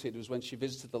wanted was when she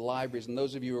visited the libraries, and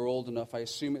those of you who are old enough, I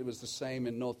assume it was the same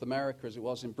in North America as it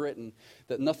was in Britain,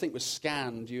 that nothing was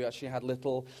scanned. You actually had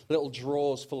little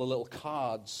drawers full of little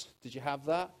cards. Did you have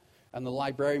that? And the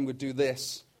librarian would do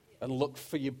this and look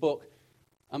for your book.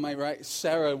 Am I right?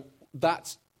 Sarah,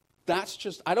 that's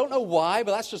just, I don't know why,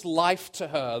 but that's just life to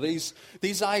her. These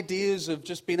ideas of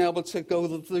just being able to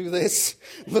go through this,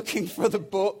 looking for the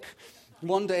book.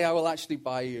 One day I will actually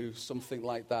buy you something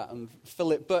like that and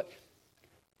fill it. But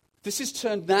this has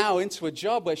turned now into a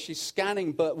job where she's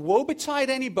scanning, but woe betide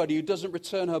anybody who doesn't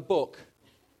return her book.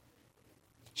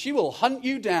 She will hunt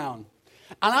you down.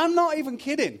 And I'm not even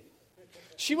kidding.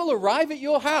 She will arrive at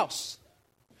your house.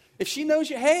 If she knows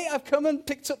you, hey, I've come and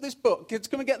picked up this book. Kids,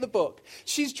 come and get the book.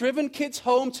 She's driven kids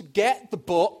home to get the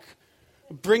book,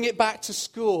 bring it back to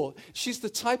school. She's the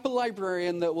type of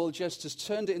librarian that will just has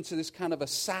turned it into this kind of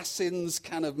assassin's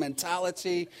kind of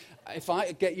mentality. If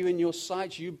I get you in your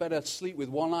sights, you better sleep with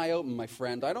one eye open, my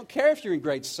friend. I don't care if you're in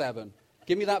grade 7.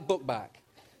 Give me that book back.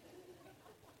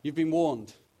 You've been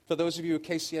warned. For those of you who are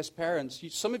KCS parents,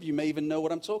 some of you may even know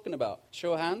what I'm talking about.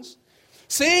 Show of hands.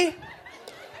 See?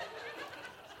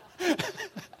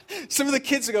 Some of the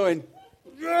kids are going,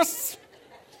 yes!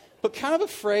 But kind of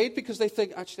afraid because they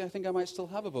think, actually, I think I might still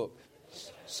have a book.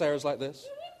 Sarah's like this.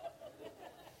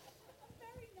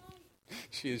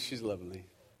 She's lovely,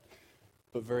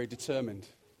 but very determined.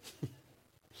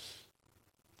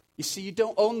 You see, you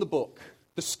don't own the book.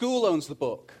 The school owns the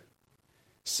book.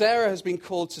 Sarah has been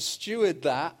called to steward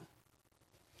that,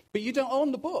 but you don't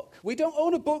own the book. We don't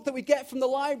own a book that we get from the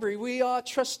library. We are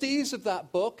trustees of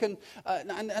that book, and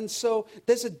so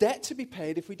there's a debt to be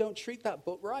paid if we don't treat that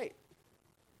book right.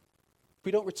 If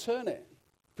we don't return it,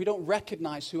 if we don't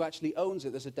recognize who actually owns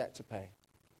it, there's a debt to pay.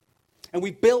 And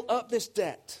we built up this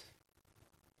debt.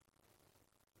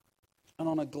 And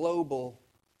on a global,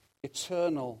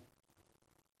 eternal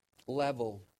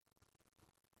level,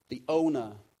 the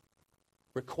owner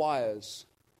requires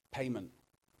payment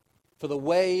for the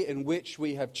way in which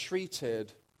we have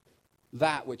treated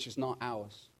that which is not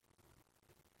ours.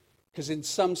 Because in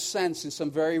some sense, in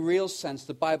some very real sense,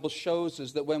 the Bible shows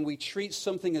us that when we treat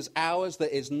something as ours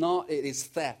that is not, it is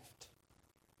theft.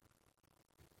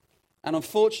 And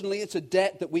unfortunately, it's a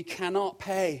debt that we cannot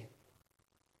pay.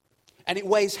 And it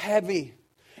weighs heavy.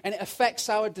 And it affects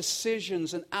our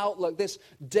decisions and outlook. This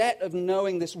debt of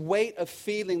knowing, this weight of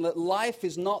feeling that life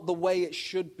is not the way it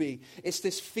should be. It's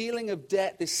this feeling of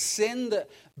debt, this sin that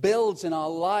builds in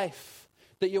our life.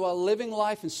 That you are living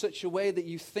life in such a way that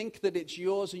you think that it's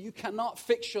yours and you cannot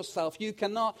fix yourself. You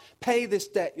cannot pay this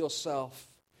debt yourself.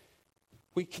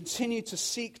 We continue to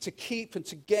seek to keep and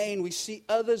to gain. We see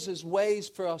others as ways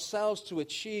for ourselves to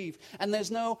achieve. And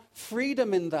there's no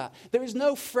freedom in that. There is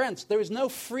no friends. There is no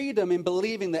freedom in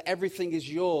believing that everything is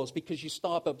yours because you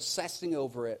start obsessing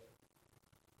over it.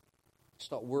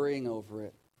 Start worrying over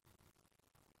it.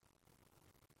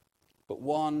 But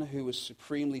one who was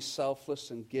supremely selfless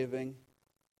and giving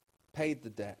paid the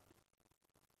debt.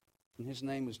 And his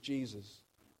name was Jesus.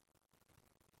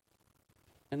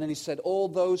 And then he said, all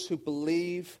those who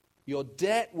believe, your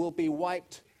debt will be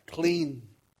wiped clean.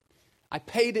 I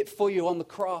paid it for you on the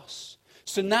cross.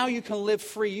 So now you can live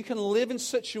free. You can live in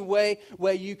such a way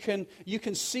where you can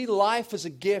see life as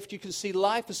a gift. You can see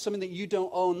life as something that you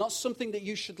don't own, not something that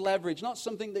you should leverage, not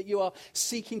something that you are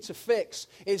seeking to fix.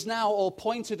 It's now all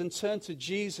pointed and turned to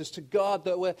Jesus, to God,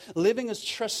 that we're living as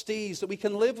trustees, that we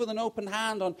can live with an open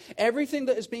hand on everything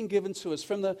that has been given to us,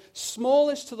 from the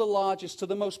smallest to the largest, to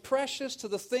the most precious, to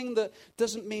the thing that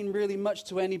doesn't mean really much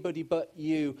to anybody but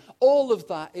you. All of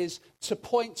that is to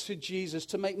point to Jesus,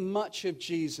 to make much of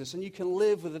Jesus, and you can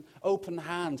live with an open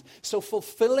hand. So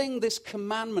fulfilling this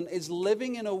commandment is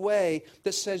living in a way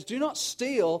that says, do not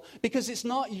steal, because it's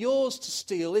not yours to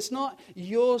steal. It's not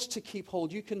yours to keep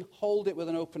hold. You can hold it with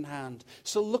an open hand.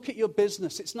 So look at your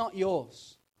business. It's not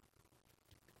yours.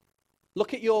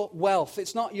 Look at your wealth.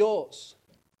 It's not yours.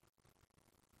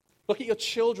 Look at your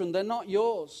children. They're not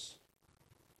yours.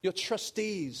 Your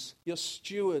trustees, your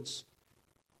stewards,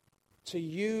 to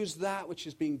use that which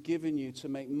has been given you to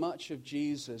make much of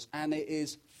Jesus. And it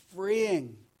is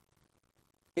freeing.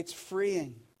 It's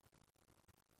freeing.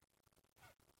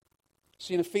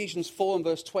 See, in Ephesians 4 and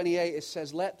verse 28, it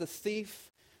says, let the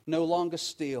thief no longer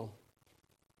steal,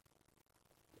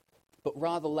 but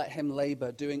rather let him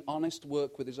labor, doing honest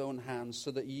work with his own hands,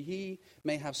 so that he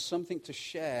may have something to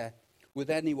share with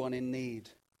anyone in need.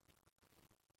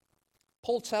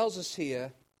 Paul tells us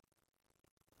here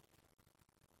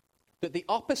that the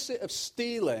opposite of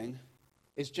stealing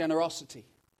is generosity.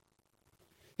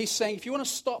 He's saying if you want to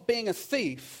stop being a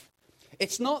thief,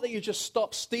 it's not that you just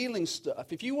stop stealing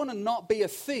stuff. If you want to not be a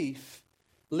thief,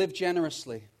 live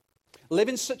generously. Live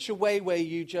in such a way where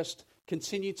you just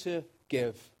continue to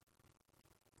give.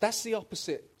 That's the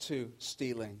opposite to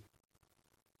stealing,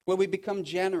 where we become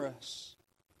generous.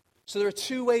 So there are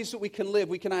two ways that we can live.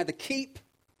 We can either keep,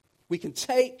 we can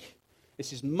take.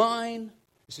 This is mine.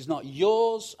 This is not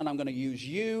yours, and I'm going to use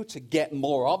you to get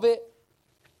more of it.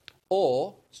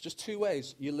 Or, it's just two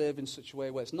ways. You live in such a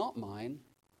way where it's not mine,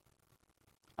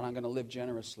 and I'm going to live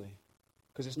generously,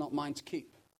 because it's not mine to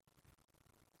keep.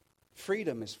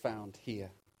 Freedom is found here.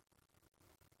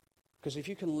 Because if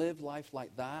you can live life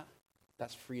like that,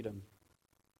 that's freedom.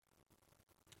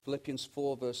 Philippians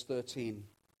 4, verse 13.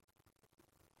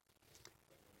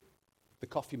 The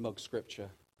coffee mug scripture.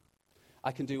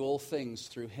 I can do all things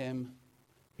through him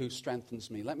who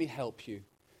strengthens me. Let me help you.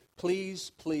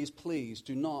 Please, please, please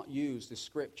do not use this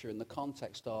scripture in the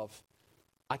context of,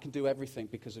 I can do everything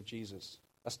because of Jesus.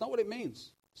 That's not what it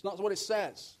means. It's not what it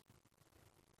says.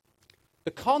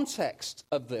 The context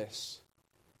of this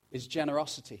is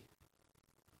generosity.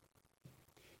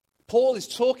 Paul is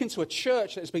talking to a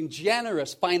church that has been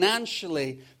generous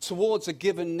financially towards a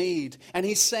given need. And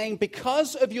he's saying,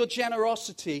 because of your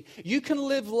generosity, you can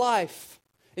live life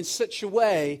in such a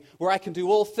way where I can do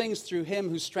all things through him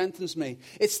who strengthens me.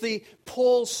 It's the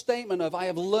Paul's statement of, I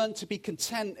have learned to be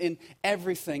content in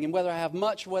everything, and whether I have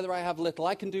much or whether I have little,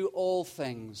 I can do all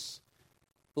things.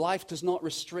 Life does not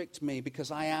restrict me because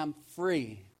I am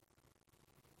free.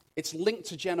 It's linked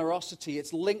to generosity.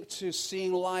 It's linked to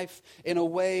seeing life in a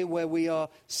way where we are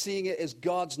seeing it as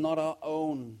God's, not our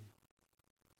own.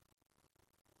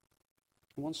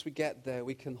 Once we get there,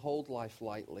 we can hold life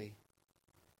lightly.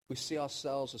 We see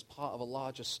ourselves as part of a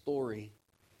larger story.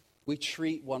 We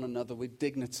treat one another with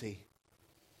dignity.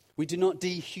 We do not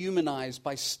dehumanize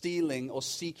by stealing or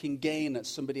seeking gain at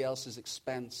somebody else's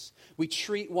expense. We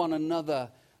treat one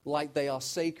another like they are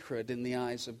sacred in the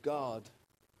eyes of God.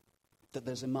 That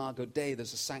there's Imago Dei,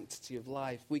 there's a sanctity of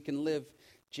life. We can live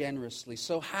generously.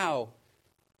 So how?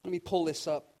 Let me pull this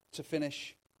up to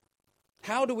finish.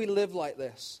 How do we live like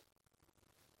this?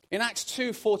 In Acts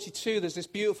 2:42, there's this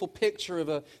beautiful picture of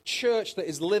a church that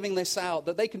is living this out,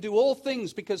 that they can do all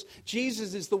things because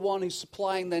Jesus is the one who's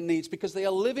supplying their needs, because they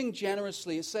are living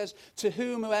generously. It says, to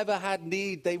whomever had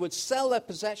need, they would sell their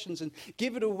possessions and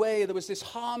give it away. There was this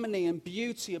harmony and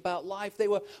beauty about life. They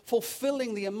were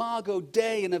fulfilling the Imago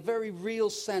Dei in a very real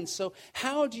sense. So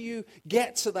how do you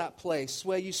get to that place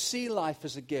where you see life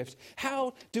as a gift?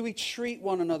 How do we treat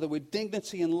one another with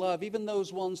dignity and love, even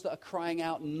those ones that are crying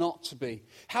out not to be?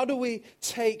 How do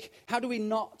we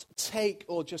not take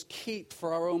or just keep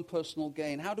for our own personal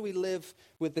gain? How do we live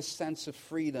with this sense of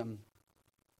freedom?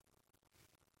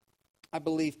 I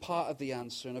believe part of the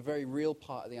answer, and a very real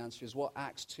part of the answer, is what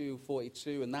Acts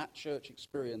 2:42 and that church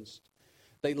experienced.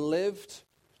 They lived,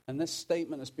 and this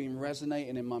statement has been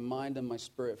resonating in my mind and my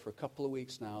spirit for a couple of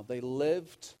weeks now. They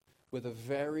lived with a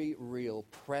very real,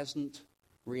 present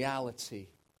reality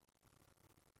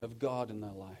of God in their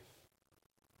life.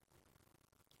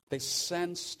 They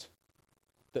sensed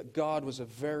that God was a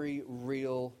very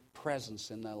real presence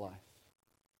in their life.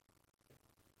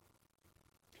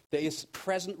 There is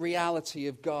present reality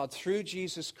of God through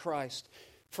Jesus Christ.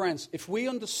 Friends, if we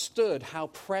understood how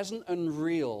present and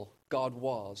real God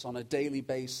was on a daily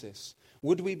basis,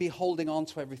 would we be holding on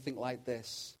to everything like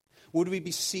this? Would we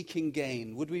be seeking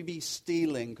gain? Would we be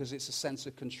stealing because it's a sense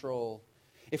of control?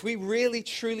 If we really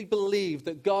truly believed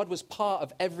that God was part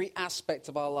of every aspect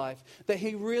of our life, that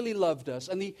he really loved us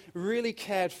and he really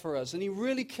cared for us and he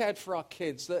really cared for our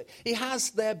kids, that he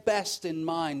has their best in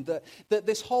mind, that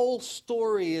this whole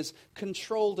story is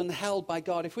controlled and held by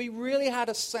God, if we really had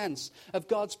a sense of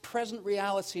God's present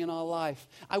reality in our life,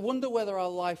 I wonder whether our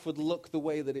life would look the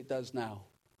way that it does now.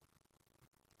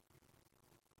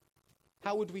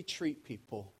 How would we treat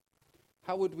people?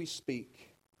 How would we speak?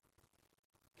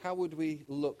 How would we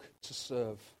look to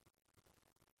serve?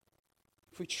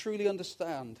 If we truly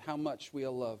understand how much we are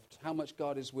loved, how much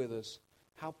God is with us,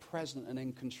 how present and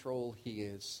in control he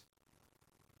is,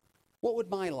 what would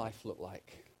my life look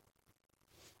like?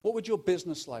 What would your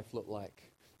business life look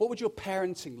like? What would your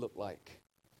parenting look like?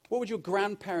 What would your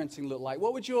grandparenting look like?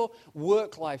 What would your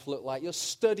work life look like? Your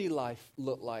study life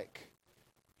look like?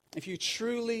 If you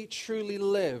truly, truly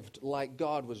lived like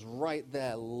God was right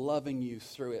there loving you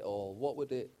through it all, what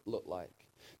would it look like?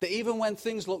 That even when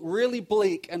things look really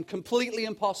bleak and completely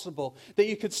impossible, that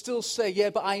you could still say, yeah,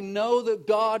 but I know that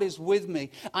God is with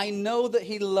me. I know that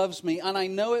he loves me, and I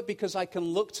know it because I can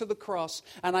look to the cross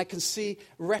and I can see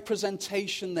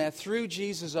representation there through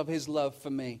Jesus of his love for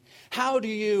me. How do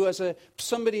you, as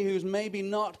somebody who's maybe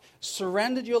not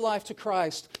surrendered your life to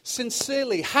Christ,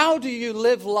 sincerely, how do you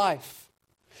live life?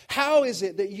 How is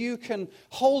it that you can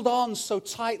hold on so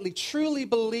tightly, truly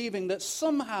believing that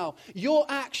somehow your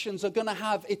actions are going to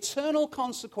have eternal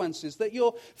consequences, that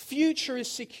your future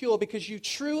is secure because you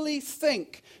truly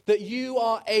think that you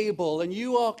are able and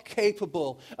you are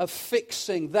capable of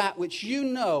fixing that which you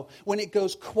know when it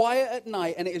goes quiet at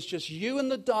night and it is just you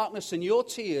and the darkness and your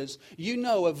tears, you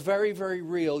know are very, very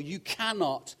real. You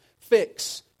cannot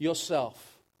fix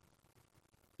yourself.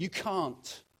 You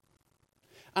can't.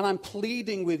 And I'm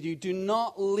pleading with you, do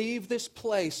not leave this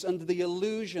place under the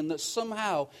illusion that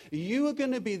somehow you are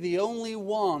going to be the only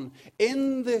one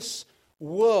in this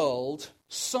world,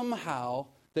 somehow,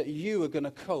 that you are going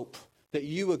to cope, that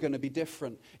you are going to be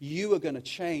different, you are going to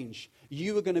change,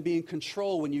 you are going to be in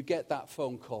control when you get that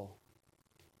phone call.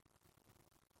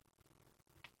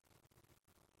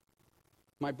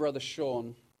 My brother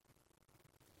Sean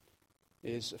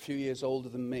is a few years older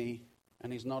than me,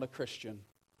 and he's not a Christian.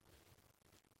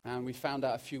 And we found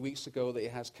out a few weeks ago that he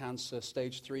has cancer,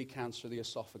 stage 3 cancer of the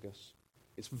esophagus.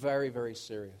 It's very, very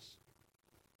serious.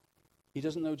 He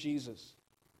doesn't know Jesus.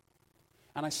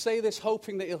 And I say this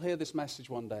hoping that he'll hear this message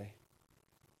one day.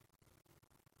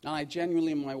 And I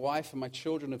genuinely, my wife and my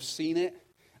children have seen it.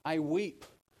 I weep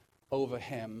over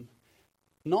him,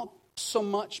 not so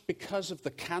much because of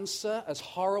the cancer, as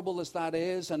horrible as that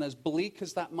is and as bleak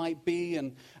as that might be,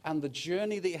 and the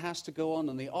journey that he has to go on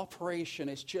and the operation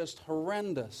is just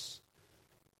horrendous.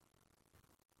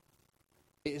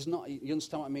 It is not, you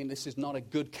understand what I mean? This is not a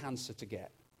good cancer to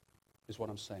get, is what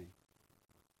I'm saying.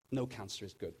 No cancer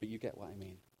is good, but you get what I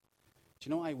mean. Do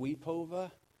you know what I weep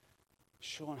over?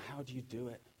 Sean, how do you do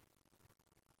it?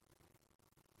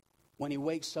 When he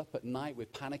wakes up at night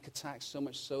with panic attacks, so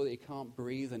much so that he can't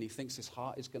breathe and he thinks his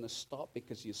heart is going to stop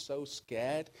because you're so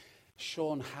scared.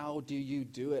 Sean, how do you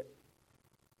do it?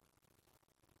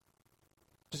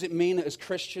 Does it mean that as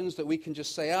Christians that we can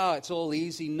just say, it's all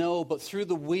easy? No, but through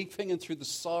the weeping and through the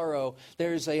sorrow,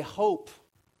 there is a hope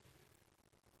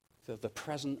of the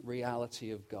present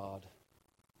reality of God.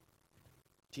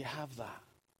 Do you have that?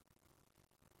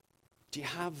 Do you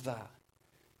have that?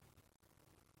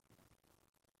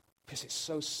 Because it's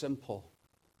so simple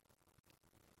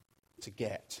to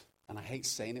get. And I hate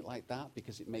saying it like that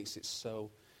because it makes it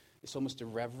so, it's almost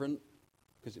irreverent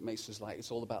because it makes us like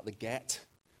it's all about the get.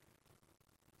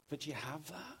 But do you have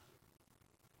that?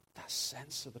 That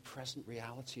sense of the present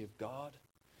reality of God?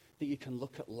 That you can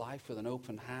look at life with an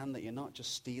open hand, that you're not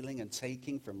just stealing and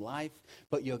taking from life,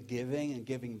 but you're giving and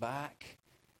giving back?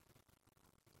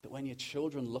 That when your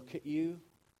children look at you,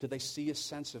 do they see a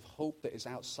sense of hope that is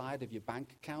outside of your bank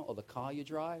account or the car you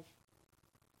drive?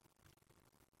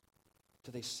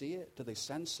 Do they see it? Do they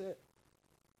sense it?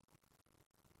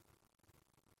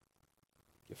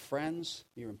 Your friends,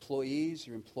 your employees,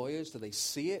 your employers, do they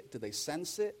see it? Do they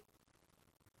sense it?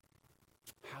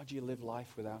 How do you live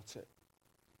life without it?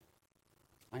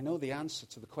 I know the answer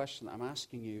to the question that I'm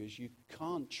asking you is you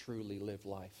can't truly live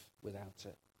life without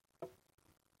it.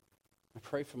 I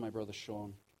pray for my brother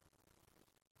Sean.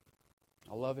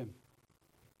 I love him.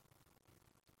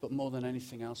 But more than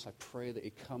anything else, I pray that he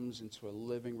comes into a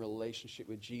living relationship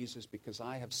with Jesus, because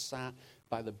I have sat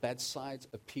by the bedside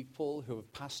of people who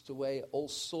have passed away at all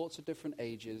sorts of different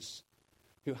ages,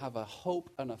 who have a hope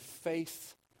and a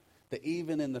faith that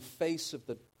even in the face of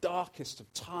the darkest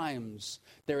of times,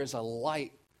 there is a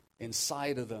light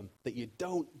inside of them that you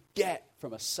don't get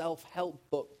from a self-help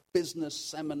book, business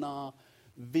seminar,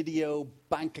 video,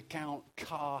 bank account,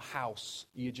 car, house.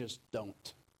 You just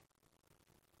don't.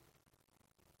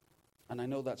 And I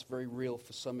know that's very real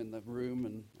for some in the room,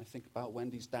 and I think about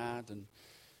Wendy's dad, and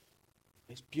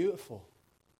it's beautiful.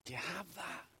 Do you have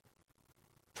that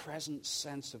present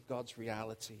sense of God's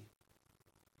reality?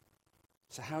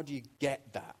 So how do you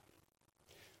get that?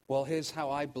 Well, here's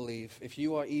how I believe. If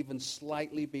you are even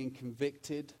slightly being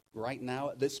convicted right now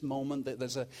at this moment, that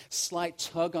there's a slight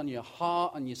tug on your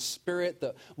heart, on your spirit,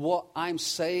 that what I'm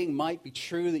saying might be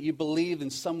true, that you believe in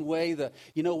some way that,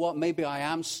 you know what, maybe I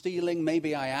am stealing,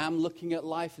 maybe I am looking at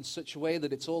life in such a way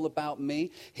that it's all about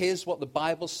me. Here's what the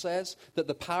Bible says, that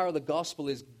the power of the gospel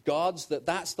is God's,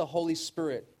 that's the Holy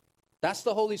Spirit. That's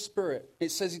the Holy Spirit.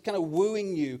 It says he's kind of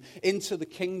wooing you into the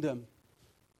kingdom.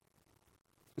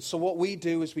 So what we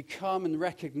do is we come in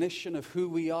recognition of who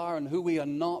we are and who we are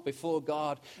not before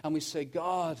God. And we say,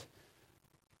 God,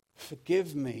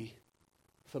 forgive me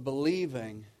for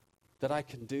believing that I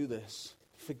can do this.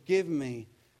 Forgive me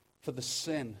for the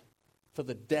sin, for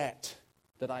the debt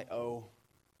that I owe.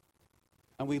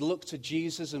 And we look to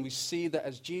Jesus and we see that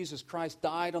as Jesus Christ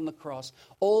died on the cross,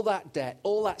 all that debt,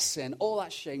 all that sin, all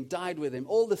that shame died with him.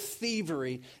 All the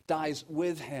thievery dies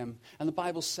with him. And the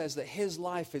Bible says that his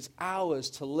life is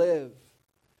ours to live.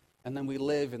 And then we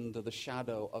live under the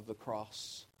shadow of the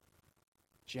cross,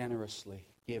 generously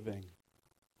giving.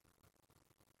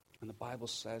 And the Bible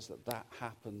says that that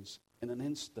happens in an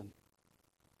instant.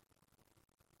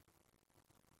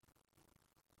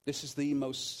 This is the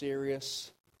most serious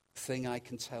thing I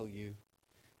can tell you.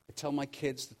 I tell my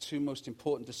kids the two most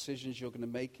important decisions you're going to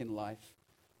make in life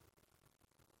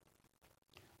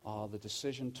are the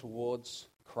decision towards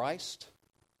Christ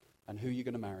and who you're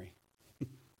going to marry.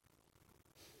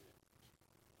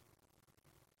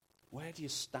 Where do you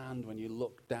stand when you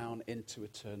look down into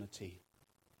eternity?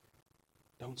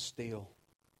 Don't steal.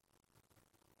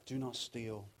 Do not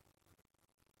steal.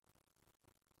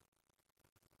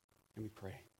 Let me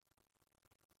pray.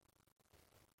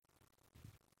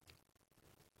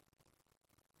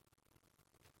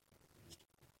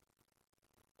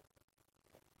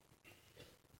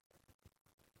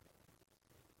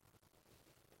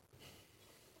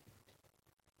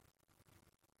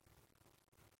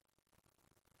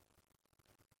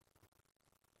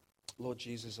 Lord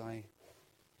Jesus, I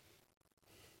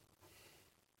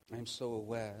am so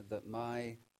aware that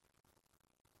my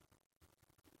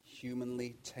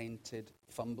humanly tainted,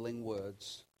 fumbling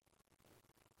words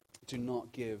do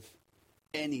not give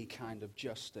any kind of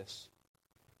justice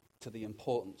to the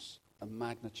importance and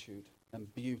magnitude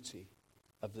and beauty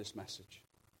of this message.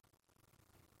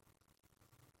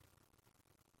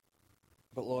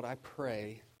 But Lord, I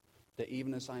pray that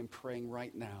even as I'm praying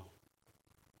right now,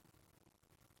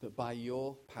 that by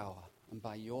your power and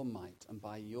by your might and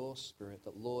by your Spirit,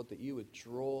 that Lord, that you would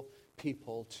draw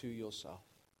people to yourself.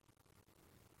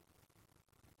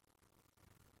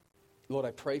 Lord,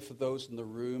 I pray for those in the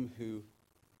room who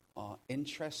are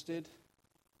interested,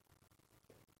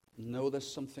 know there's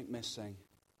something missing,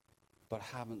 but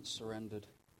haven't surrendered,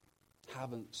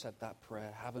 haven't said that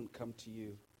prayer, haven't come to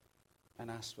you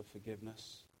and asked for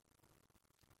forgiveness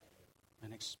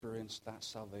and experienced that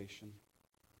salvation.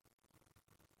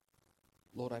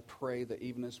 Lord, I pray that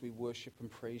even as we worship and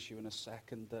praise you in a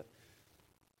second, that,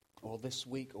 or this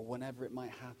week, or whenever it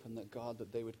might happen, that God,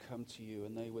 that they would come to you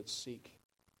and they would seek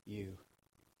you.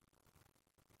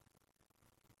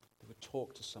 They would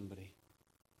talk to somebody.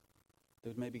 They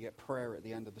would maybe get prayer at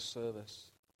the end of the service.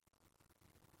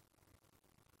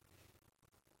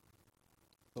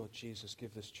 Lord Jesus,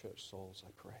 give this church souls, I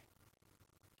pray.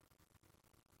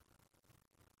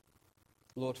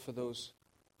 Lord, for those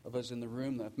of us in the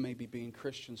room that have maybe been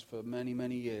Christians for many,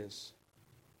 many years,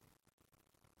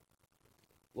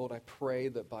 Lord, I pray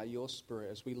that by your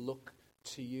Spirit, as we look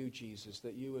to you, Jesus,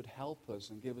 that you would help us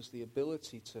and give us the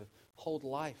ability to hold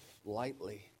life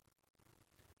lightly,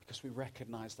 because we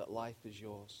recognize that life is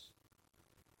yours.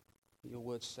 Your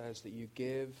word says that you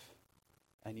give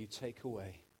and you take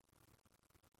away.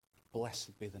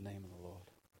 Blessed be the name of the Lord.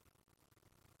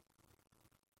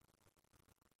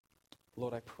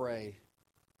 Lord, I pray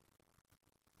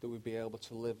that we'd be able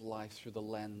to live life through the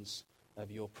lens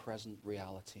of your present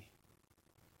reality.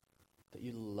 That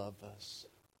you love us.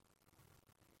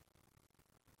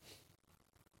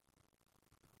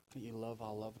 That you love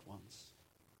our loved ones.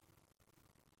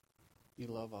 You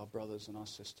love our brothers and our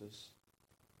sisters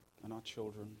and our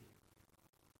children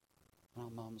and our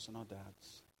moms and our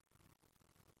dads.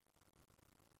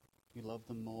 You love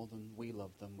them more than we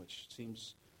love them, which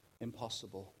seems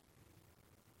impossible.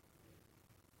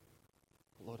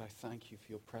 But Lord, I thank you for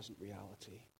your present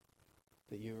reality,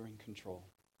 that you are in control.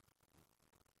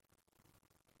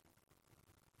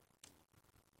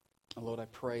 And Lord, I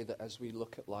pray that as we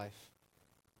look at life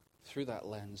through that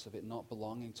lens of it not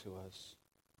belonging to us,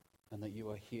 and that you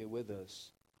are here with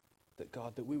us, that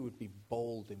God, that we would be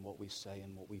bold in what we say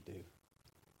and what we do.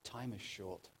 Time is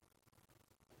short.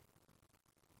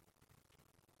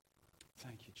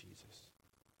 Thank you, Jesus.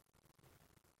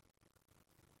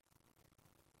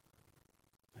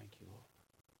 Thank you, Lord.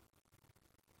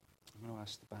 I'm going to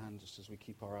ask the band, just as we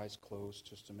keep our eyes closed,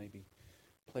 just to maybe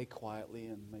play quietly,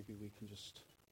 and maybe we can just